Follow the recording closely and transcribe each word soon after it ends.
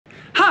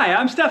Hi,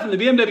 I'm Stefan, the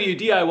BMW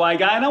DIY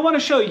guy, and I want to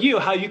show you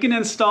how you can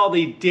install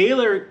the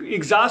Dahler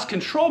exhaust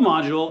control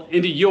module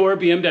into your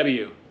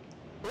BMW.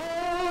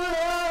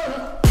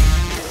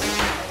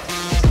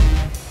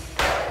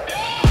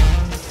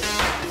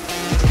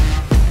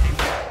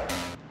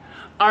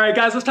 All right,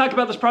 guys, let's talk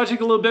about this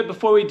project a little bit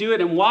before we do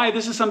it and why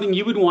this is something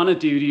you would want to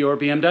do to your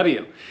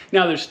BMW.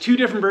 Now, there's two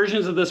different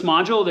versions of this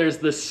module. There's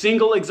the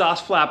single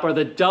exhaust flap or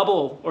the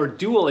double or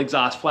dual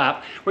exhaust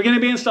flap. We're going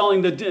to be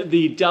installing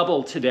the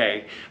double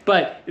today,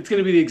 but it's going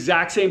to be the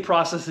exact same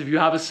process if you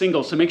have a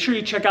single. So make sure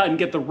you check out and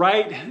get the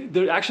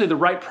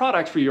right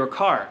product for your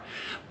car.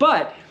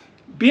 But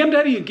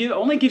BMW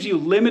only gives you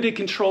limited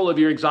control of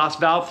your exhaust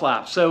valve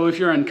flap. So if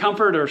you're in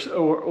comfort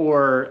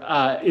or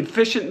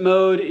efficient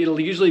mode, it'll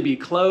usually be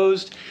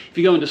closed. If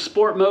you go into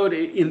sport mode,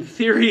 in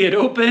theory it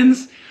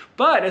opens.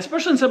 But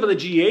especially in some of the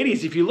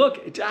G80s, if you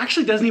look, it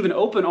actually doesn't even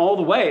open all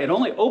the way. It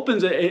only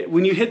opens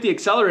when you hit the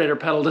accelerator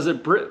pedal, does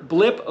it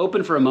blip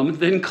open for a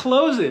moment, then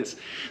closes.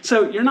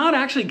 So you're not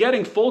actually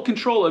getting full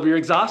control of your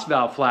exhaust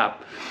valve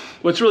flap.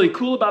 What's really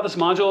cool about this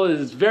module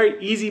is it's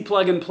very easy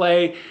plug and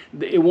play.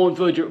 It won't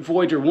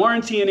void your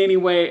warranty in any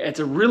way. It's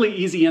a really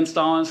easy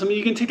install and something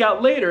you can take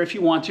out later if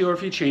you want to or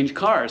if you change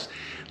cars.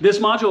 This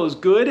module is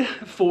good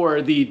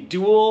for the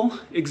dual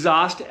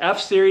exhaust F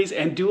series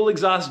and dual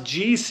exhaust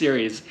G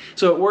series.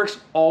 So it works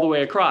all the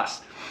way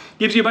across.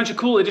 Gives you a bunch of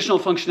cool additional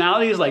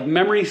functionalities like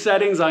memory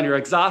settings on your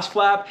exhaust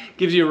flap,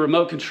 gives you a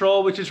remote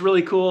control, which is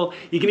really cool.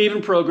 You can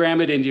even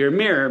program it into your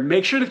mirror.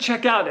 Make sure to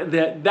check out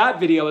that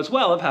video as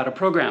well of how to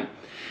program.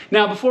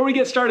 Now, before we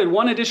get started,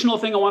 one additional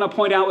thing I want to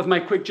point out with my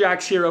quick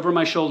jacks here over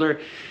my shoulder.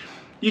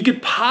 You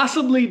could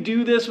possibly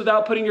do this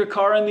without putting your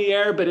car in the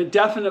air, but it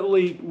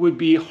definitely would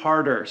be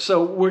harder.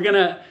 So we're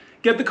gonna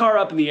get the car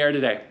up in the air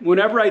today.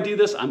 Whenever I do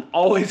this, I'm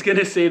always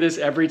gonna say this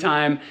every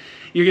time.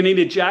 You're gonna need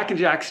a jack and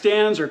jack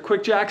stands or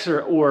quick jacks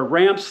or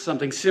ramps,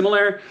 something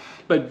similar.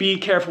 But be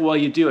careful while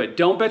you do it.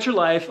 Don't bet your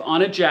life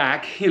on a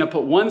jack.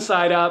 Put one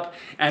side up,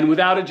 and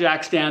without a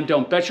jack stand,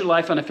 don't bet your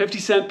life on a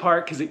 50-cent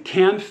part because it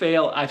can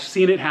fail. I've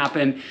seen it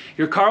happen.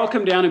 Your car will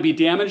come down and be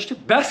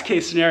damaged. Best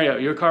case scenario,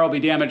 your car will be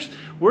damaged.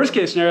 Worst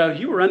case scenario,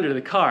 you were under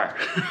the car.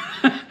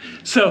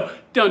 So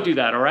don't do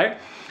that, all right?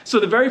 So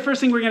the very first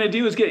thing we're gonna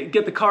do is get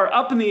the car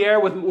up in the air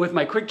with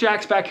my quick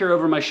jacks back here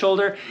over my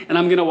shoulder, and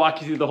I'm gonna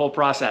walk you through the whole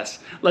process.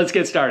 Let's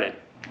get started.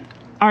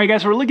 All right,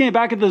 guys, we're looking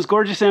back at this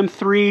gorgeous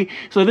M3.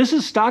 So this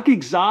is stock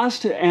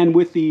exhaust and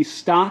with the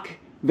stock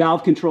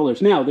valve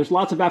controllers. Now, there's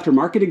lots of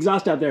aftermarket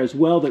exhaust out there as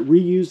well that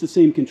reuse the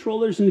same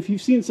controllers. And if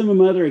you've seen some of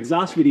my other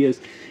exhaust videos,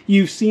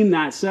 you've seen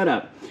that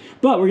setup.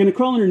 But we're gonna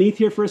crawl underneath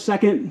here for a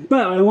second.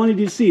 But I wanted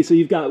you to see, so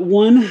you've got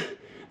one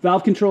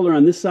valve controller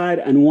on this side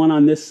and one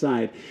on this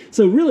side.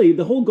 So really,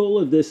 the whole goal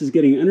of this is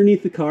getting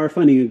underneath the car,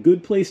 finding a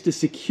good place to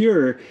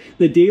secure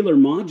the Dahler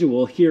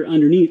module here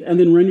underneath, and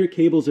then run your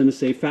cables in a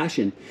safe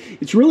fashion.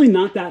 It's really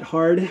not that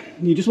hard.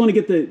 You just want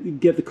to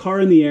get the car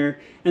in the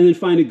air and then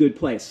find a good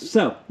place.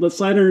 So let's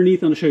slide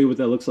underneath and I'll show you what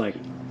that looks like.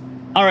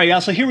 All right,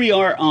 guys, so here we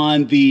are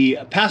on the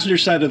passenger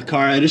side of the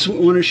car. I just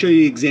want to show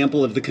you an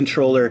example of the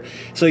controller.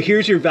 So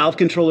here's your valve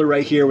controller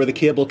right here where the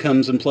cable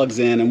comes and plugs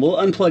in, and we'll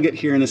unplug it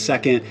here in a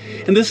second.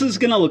 And this is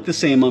going to look the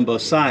same on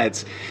both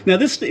sides. Now,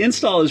 this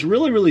install is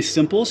really, really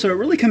simple, so it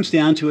really comes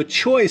down to a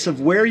choice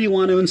of where you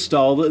want to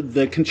install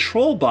the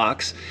control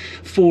box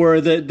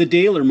for the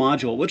Dahler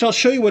module, which I'll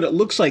show you what it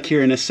looks like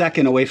here in a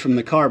second away from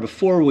the car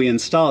before we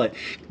install it.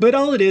 But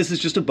all it is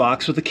just a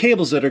box with the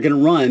cables that are going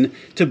to run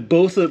to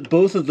both of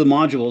the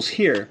modules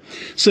here.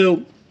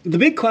 So the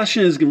big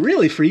question is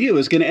really for you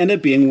is going to end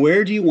up being,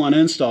 where do you want to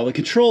install the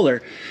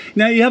controller?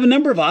 Now you have a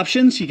number of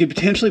options. You could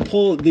potentially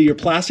pull your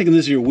plastic, and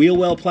this is your wheel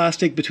well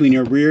plastic, between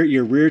your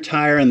rear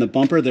tire and the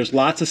bumper. There's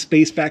lots of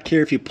space back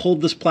here if you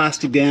pulled this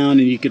plastic down,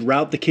 and you could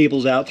route the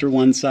cables out through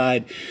one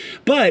side.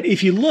 But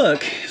if you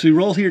look, as we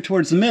roll here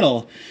towards the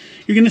middle,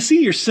 you're going to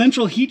see your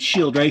central heat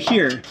shield right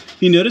here.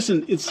 You notice,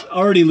 and it's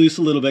already loose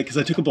a little bit because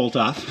I took a bolt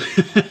off.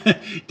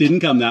 Didn't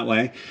come that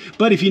way.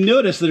 But if you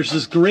notice, there's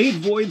this great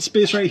void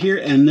space right here,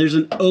 and there's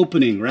an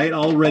opening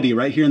already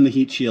right here in the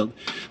heat shield.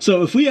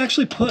 So if we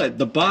actually put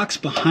the box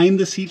behind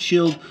this heat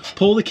shield,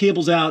 pull the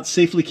cables out,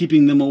 safely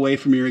keeping them away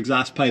from your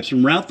exhaust pipes,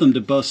 and route them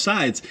to both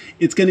sides,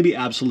 it's going to be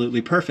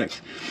absolutely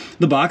perfect.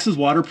 The box is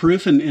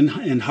waterproof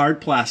and hard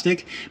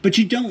plastic, but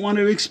you don't want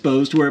it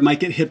exposed where it might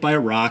get hit by a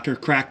rock or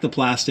crack the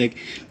plastic.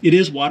 It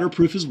is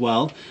waterproof as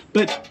well,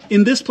 but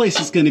in this place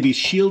it's going to be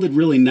shielded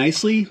really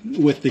nicely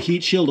with the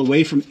heat shield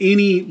away from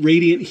any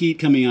radiant heat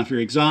coming off your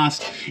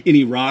exhaust,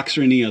 any rocks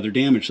or any other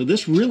damage. So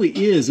this really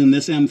is, in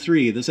this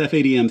M3, this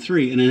F80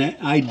 M3,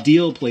 an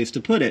ideal place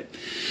to put it.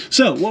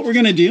 So what we're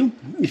going to do,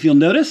 if you'll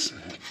notice,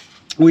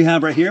 we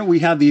have right here, we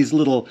have these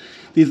little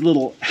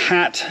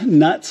hat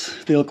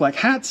nuts. They look like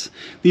hats.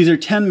 These are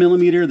 10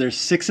 millimeter. There's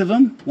 6 of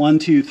them. 1,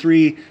 2,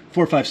 3,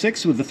 4, 5,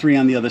 6 with the 3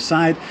 on the other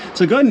side.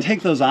 So go ahead and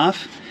take those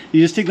off.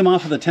 You just take them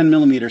off with a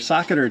 10mm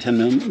socket or a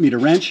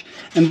 10mm wrench,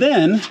 and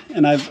then,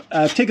 and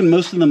I've taken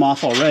most of them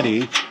off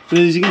already, but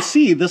as you can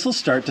see, this will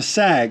start to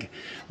sag.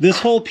 This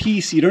whole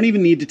piece, you don't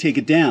even need to take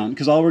it down,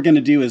 because all we're going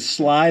to do is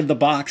slide the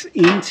box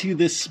into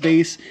this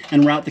space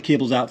and route the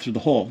cables out through the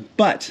hole.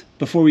 But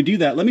before we do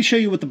that, let me show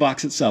you what the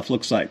box itself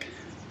looks like.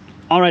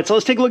 All right, so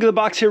let's take a look at the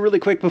box here really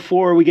quick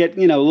before we get,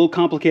 a little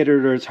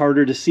complicated or it's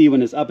harder to see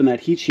when it's up in that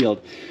heat shield.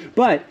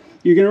 But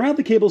you're going to route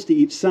the cables to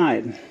each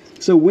side.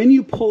 So when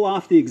you pull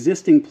off the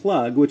existing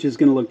plug, which is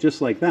going to look just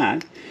like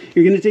that,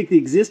 you're going to take the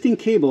existing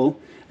cable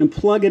and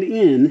plug it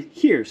in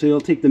here. So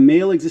you'll take the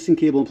male existing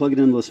cable and plug it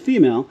into this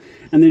female,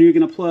 and then you're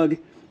going to plug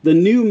the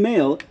new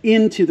male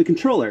into the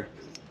controller.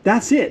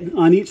 That's it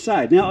on each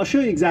side. Now I'll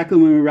show you exactly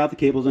when we route the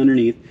cables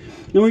underneath.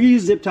 And we're going to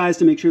use zip ties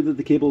to make sure that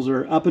the cables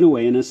are up and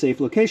away in a safe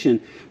location,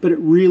 but it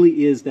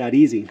really is that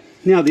easy.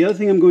 Now the other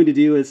thing I'm going to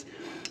do is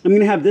I'm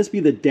going to have this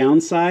be the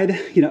downside,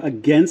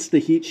 against the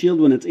heat shield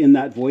when it's in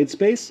that void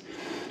space.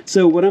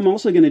 So what I'm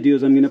also going to do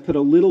is I'm going to put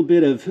a little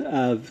bit of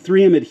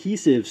 3M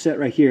adhesive set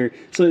right here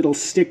so it'll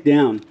stick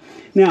down.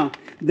 Now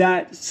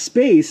that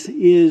space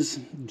is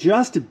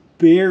just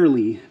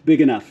barely big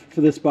enough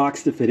for this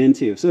box to fit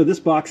into. So this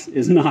box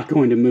is not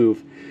going to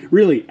move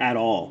really at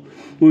all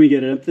when we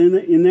get it up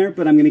in there,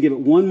 but I'm going to give it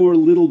one more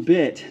little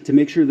bit to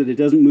make sure that it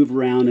doesn't move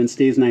around and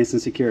stays nice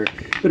and secure.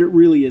 But it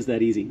really is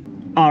that easy.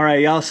 All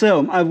right, y'all,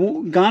 so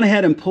I've gone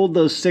ahead and pulled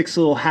those 6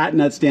 little hat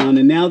nuts down,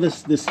 and now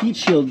this heat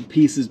shield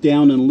piece is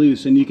down and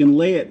loose, and you can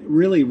lay it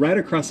really right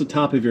across the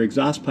top of your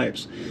exhaust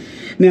pipes.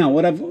 Now,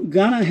 what I've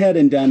gone ahead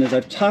and done is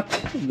I've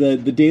tucked the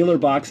Dahler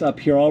box up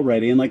here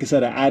already, and like I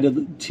said, I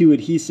added 2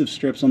 adhesive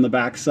strips on the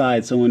back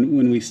side, so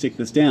when we stick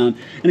this down,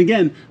 and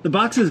again, the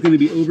box is going to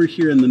be over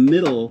here in the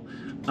middle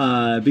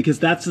because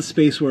that's the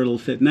space where it'll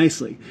fit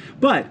nicely.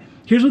 But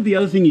here's what the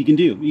other thing you can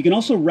do. You can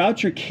also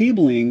route your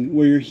cabling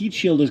where your heat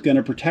shield is going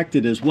to protect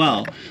it as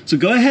well. So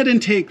go ahead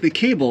and take the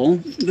cable,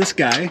 this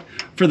guy,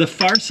 for the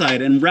far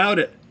side and route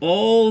it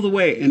all the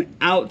way and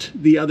out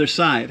the other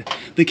side.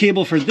 The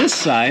cable for this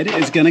side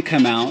is going to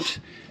come out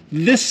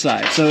this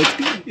side. So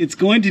it's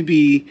going to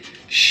be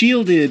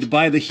shielded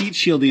by the heat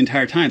shield the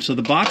entire time. So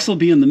the box will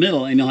be in the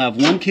middle and you'll have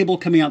one cable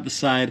coming out the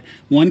side,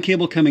 one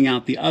cable coming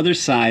out the other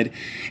side.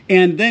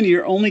 And then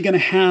you're only going to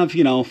have,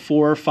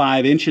 4 or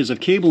 5 inches of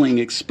cabling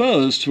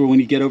exposed for when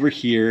you get over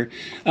here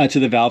to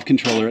the valve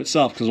controller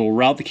itself, because we'll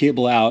route the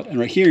cable out, and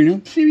right here,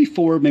 maybe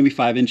 4, maybe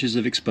 5 inches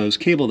of exposed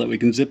cable that we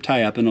can zip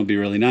tie up, and it'll be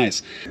really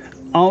nice.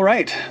 All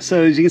right,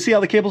 so as you can see,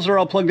 all the cables are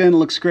all plugged in. It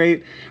looks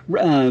great.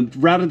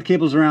 Routed the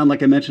cables around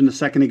like I mentioned a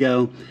second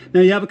ago.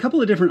 Now you have a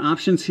couple of different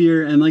options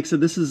here, and like I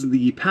said, this is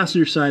the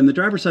passenger side, and the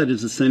driver's side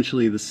is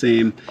essentially the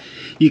same.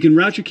 You can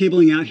route your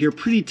cabling out here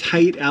pretty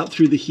tight out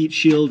through the heat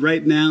shield.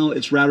 Right now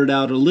it's routed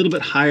out a little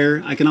bit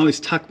higher. I can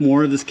always tuck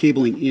more of this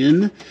cabling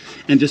in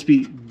and just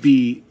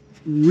be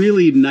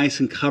really nice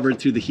and covered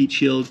through the heat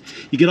shield.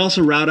 You could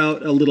also route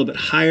out a little bit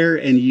higher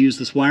and use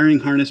this wiring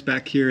harness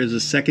back here as a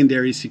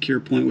secondary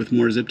secure point with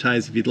more zip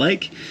ties if you'd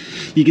like.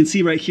 You can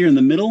see right here in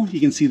the middle, you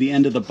can see the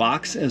end of the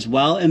box as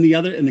well, and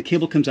the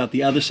cable comes out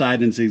the other side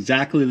and it's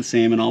exactly the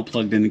same and all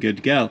plugged in and good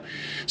to go.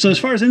 So as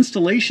far as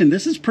installation,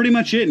 this is pretty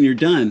much it and you're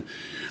done.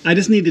 I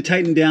just need to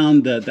tighten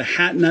down the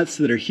hat nuts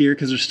that are here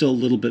because they're still a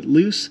little bit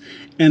loose,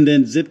 and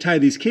then zip tie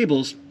these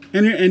cables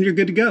and you're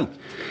good to go.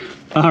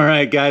 All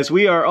right, guys,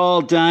 we are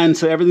all done.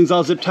 So everything's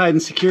all zip tied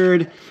and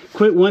secured.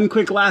 One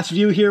quick last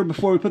view here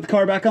before we put the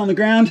car back on the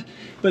ground.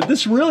 But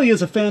this really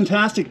is a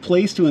fantastic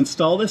place to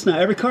install this. Now,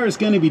 every car is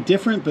going to be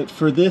different, but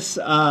for this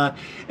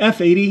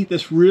F80,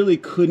 this really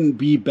couldn't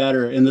be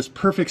better in this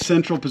perfect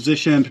central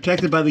position,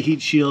 protected by the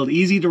heat shield,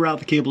 easy to route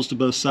the cables to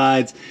both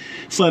sides.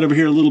 Slide over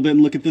here a little bit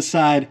and look at this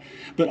side,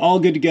 but all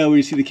good to go when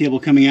you see the cable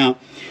coming out.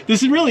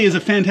 This really is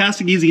a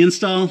fantastic, easy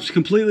install. It's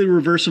completely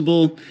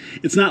reversible.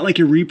 It's not like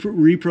you're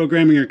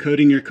reprogramming or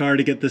coding your car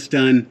to get this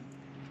done.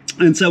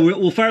 And so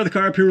we'll fire the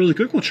car up here really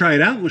quick. We'll try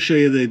it out. We'll show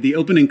you the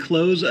open and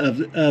close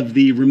of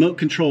the remote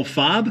control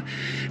fob.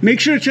 Make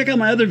sure to check out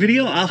my other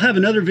video. I'll have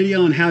another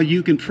video on how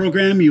you can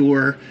program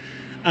your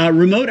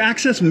remote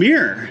access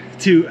mirror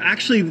to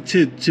actually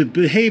to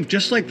behave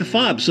just like the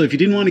fob. So if you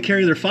didn't want to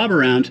carry their fob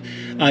around,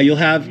 you'll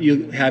have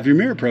your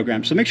mirror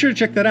program. So make sure to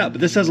check that out. But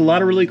this has a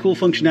lot of really cool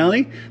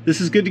functionality. This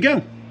is good to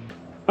go.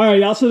 All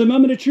right, y'all, so the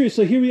moment of truth.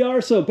 So here we are,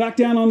 so back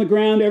down on the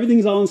ground,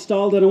 everything's all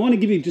installed, and I want to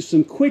give you just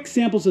some quick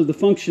samples of the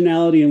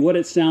functionality and what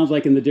it sounds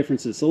like and the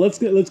differences. So let's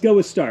go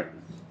with start.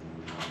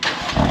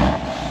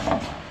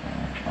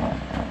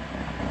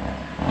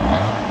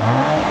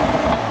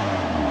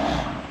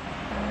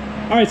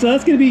 All right, so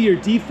that's going to be your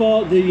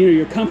default,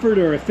 your comfort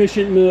or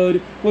efficient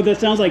mode, what that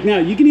sounds like now.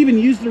 You can even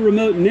use the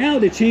remote now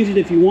to change it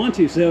if you want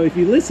to. So if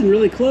you listen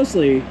really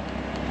closely,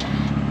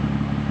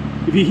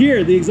 if you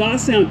hear, the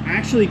exhaust sound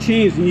actually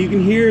changed, and you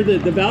can hear the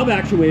valve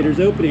actuators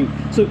opening.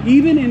 So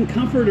even in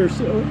comfort or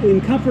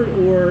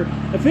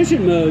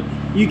efficient mode,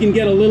 you can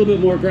get a little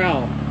bit more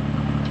growl.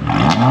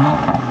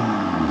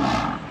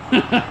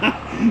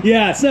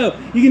 Yeah, so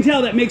you can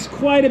tell that makes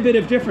quite a bit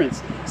of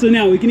difference. So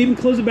now we can even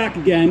close it back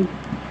again.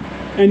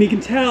 And you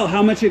can tell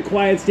how much it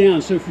quiets down.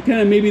 So if you're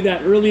kind of maybe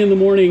that early in the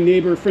morning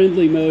neighbor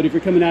friendly mode, if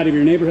you're coming out of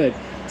your neighborhood.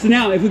 So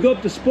now if we go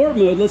up to sport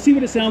mode, let's see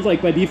what it sounds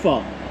like by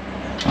default.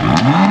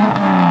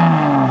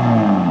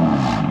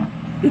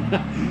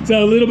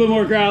 So a little bit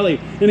more growly.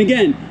 And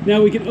again,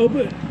 now we can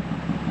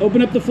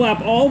open up the flap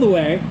all the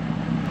way.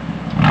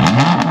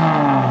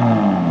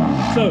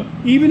 So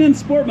even in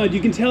sport mode,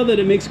 you can tell that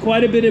it makes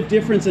quite a bit of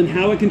difference in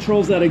how it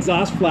controls that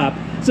exhaust flap.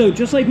 So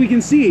just like we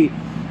can see,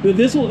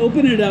 this will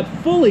open it up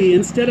fully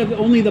instead of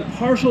only the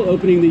partial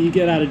opening that you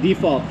get out of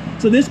default.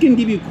 So this can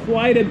give you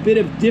quite a bit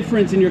of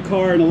difference in your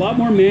car and a lot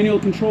more manual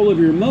control of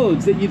your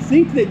modes that you'd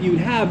think that you'd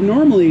have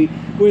normally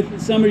with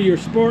some of your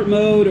sport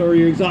mode or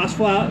your exhaust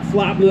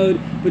flap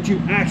mode, but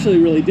you actually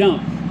really don't.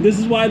 This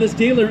is why this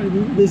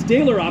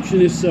Dahler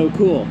option is so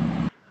cool.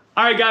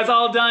 All right guys,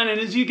 all done,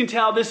 and as you can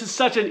tell, this is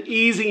such an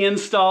easy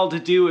install to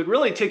do. It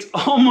really takes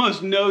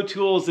almost no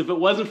tools if it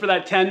wasn't for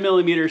that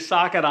 10mm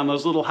socket on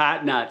those little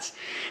hat nuts.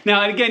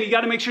 Now, and again, you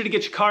gotta make sure to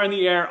get your car in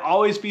the air.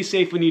 Always be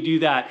safe when you do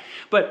that.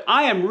 But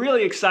I am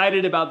really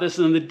excited about this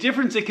and the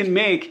difference it can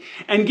make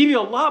and give you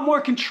a lot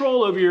more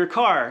control over your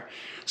car.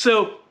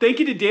 So thank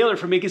you to Dahler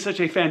for making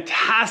such a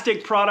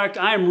fantastic product.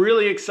 I am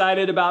really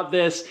excited about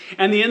this,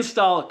 and the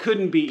install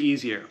couldn't be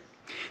easier.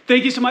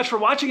 Thank you so much for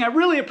watching. I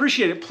really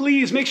appreciate it.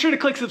 Please make sure to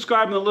click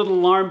subscribe and the little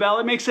alarm bell.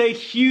 It makes a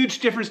huge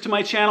difference to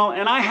my channel,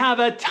 and I have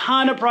a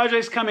ton of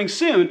projects coming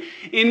soon,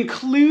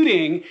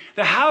 including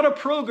the how to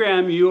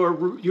program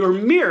your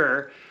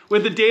mirror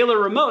with the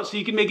Dahler remote so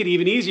you can make it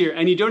even easier,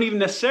 and you don't even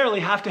necessarily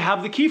have to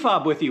have the key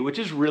fob with you, which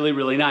is really,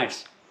 really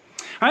nice.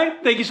 All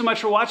right, thank you so much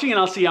for watching, and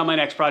I'll see you on my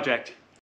next project.